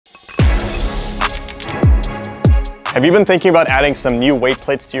Have you been thinking about adding some new weight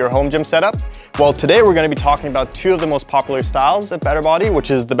plates to your home gym setup? Well, today we're going to be talking about two of the most popular styles at Better Body,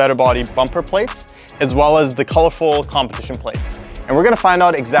 which is the Better Body bumper plates, as well as the colorful competition plates. And we're going to find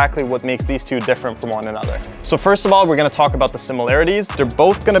out exactly what makes these two different from one another. So first of all, we're going to talk about the similarities. They're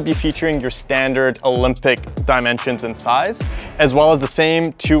both going to be featuring your standard Olympic dimensions and size, as well as the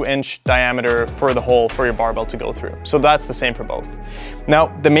same 2-inch diameter for the hole for your barbell to go through. So that's the same for both. Now,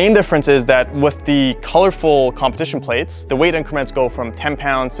 the main difference is that with the colorful competition plates, the weight increments go from 10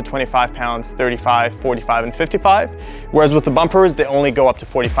 pounds to 25 pounds, 35, 45, and 55. Whereas with the bumpers, they only go up to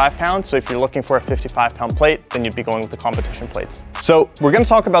 45 pounds. So if you're looking for a 55-pound plate, then you'd be going with the competition plates. So we're going to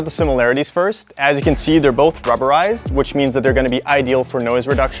talk about the similarities first. As you can see, they're both rubberized, which means that they're going to be ideal for noise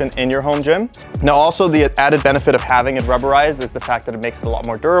reduction in your home gym. Now, also the added benefit of having it rubberized is the fact that it makes it a lot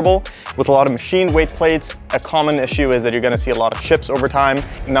more durable. With a lot of machine weight plates, a common issue is that you're going to see a lot of chips over time.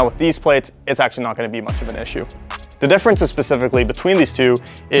 Now with these plates, it's actually not going to be much of an issue. The differences specifically between these two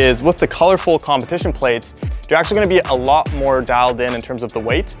is with the colorful competition plates, you're actually going to be a lot more dialed in terms of the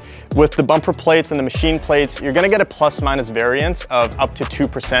weight. With the bumper plates and the machine plates, you're going to get a plus-minus variance of up to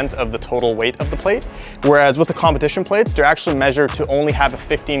 2% of the total weight of the plate. Whereas with the competition plates, they're actually measured to only have a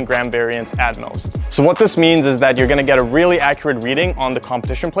 15-gram variance at most. So what this means is that you're going to get a really accurate reading on the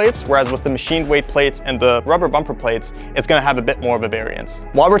competition plates, whereas with the machined weight plates and the rubber bumper plates, it's going to have a bit more of a variance.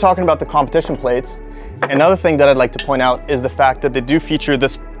 While we're talking about the competition plates, another thing that I'd like to point out is the fact that they do feature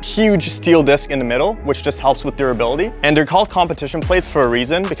this huge steel disc in the middle, which just helps with durability. And they're called competition plates for a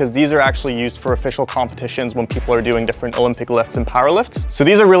reason, because these are actually used for official competitions when people are doing different Olympic lifts and power lifts. So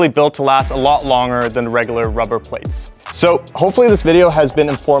these are really built to last a lot longer than regular rubber plates. So hopefully this video has been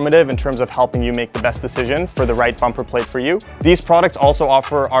informative in terms of helping you make the best decision for the right bumper plate for you. These products also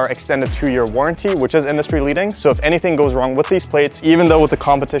offer our extended 2-year warranty, which is industry leading. So if anything goes wrong with these plates, even though with the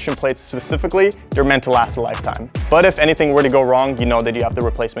competition plates specifically, they're meant to last a lifetime. But if anything were to go wrong, you know that you have the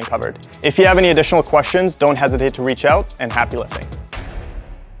replacement covered. If you have any additional questions, don't hesitate to reach out, and happy lifting.